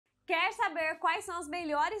Quer saber quais são as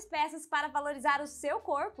melhores peças para valorizar o seu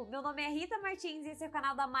corpo? Meu nome é Rita Martins e esse é o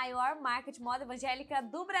canal da maior marca de moda evangélica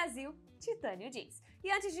do Brasil, Titânio Jeans. E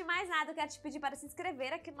antes de mais nada, eu quero te pedir para se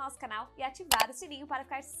inscrever aqui no nosso canal e ativar o sininho para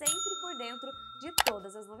ficar sempre por dentro de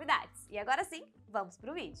todas as novidades. E agora sim, vamos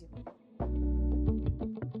pro vídeo.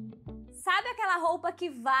 Sabe aquela roupa que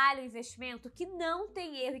vale o investimento, que não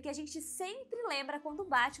tem erro e que a gente sempre lembra quando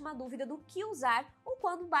bate uma dúvida do que usar ou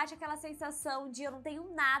quando bate aquela sensação de eu não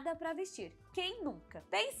tenho nada pra vestir? Quem nunca?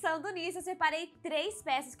 Pensando nisso, eu separei 3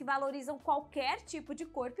 peças que valorizam qualquer tipo de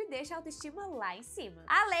corpo e deixam a autoestima lá em cima.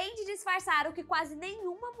 Além de disfarçar o que quase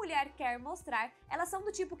nenhuma mulher quer mostrar, elas são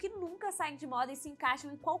do tipo que nunca saem de moda e se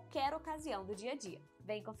encaixam em qualquer ocasião do dia a dia.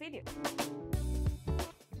 Vem conferir!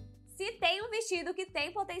 Se tem um vestido que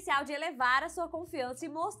tem potencial de elevar a sua confiança e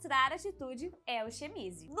mostrar atitude, é o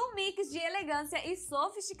chemise. No mix de elegância e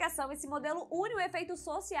sofisticação, esse modelo une o efeito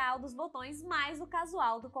social dos botões mais o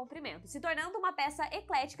casual do comprimento, se tornando uma peça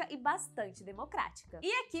eclética e bastante democrática.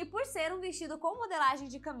 E aqui, por ser um vestido com modelagem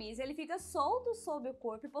de camisa, ele fica solto sob o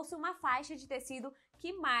corpo e possui uma faixa de tecido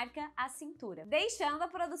que marca a cintura, deixando a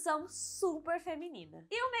produção super feminina.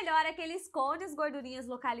 E o melhor é que ele esconde as gordurinhas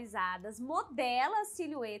localizadas, modela a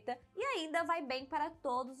silhueta e ainda vai bem para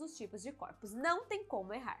todos os tipos de corpos, não tem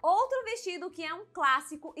como errar. Outro vestido que é um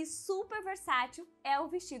clássico e super versátil é o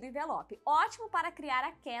vestido envelope, ótimo para criar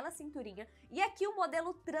aquela cinturinha, e aqui o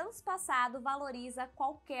modelo transpassado valoriza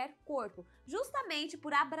qualquer corpo, justamente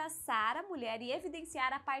por abraçar a mulher e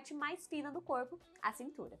evidenciar a parte mais fina do corpo, a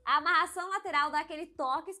cintura. A amarração lateral dá aquele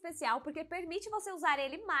toque especial porque permite você usar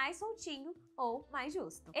ele mais soltinho ou mais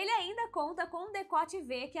justo. Ele ainda conta com um decote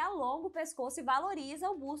V que alonga o pescoço e valoriza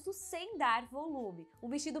o busto sem dar volume. Um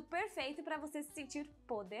vestido perfeito para você se sentir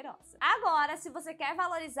poderosa. Agora, se você quer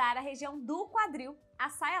valorizar a região do quadril, a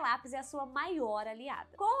saia lápis é a sua maior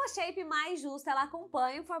aliada. Com a shape mais justa, ela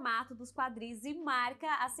acompanha o formato dos quadris e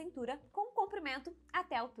marca a cintura com comprimento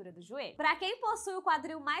até a altura do joelho. Para quem possui o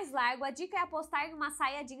quadril mais largo, a dica é apostar em uma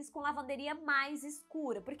saia jeans com lavanderia mais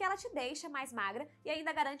escura, porque ela te deixa mais magra e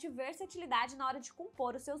ainda garante versatilidade na hora de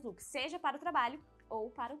compor os seus looks, seja para o trabalho ou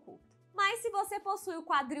para o culto. Mas se você possui o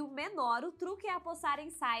quadril menor, o truque é apostar em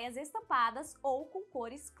saias estampadas ou com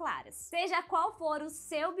cores claras. Seja qual for o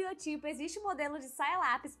seu biotipo, existe um modelo de saia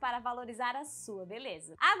lápis para valorizar a sua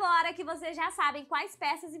beleza. Agora que vocês já sabem quais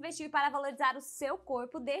peças investir para valorizar o seu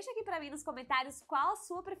corpo, deixa aqui pra mim nos comentários qual a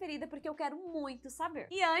sua preferida, porque eu quero muito saber.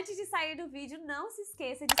 E antes de sair do vídeo, não se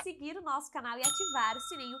esqueça de seguir o nosso canal e ativar o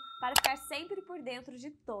sininho para ficar sempre por dentro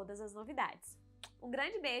de todas as novidades. Um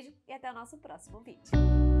grande beijo e até o nosso próximo vídeo.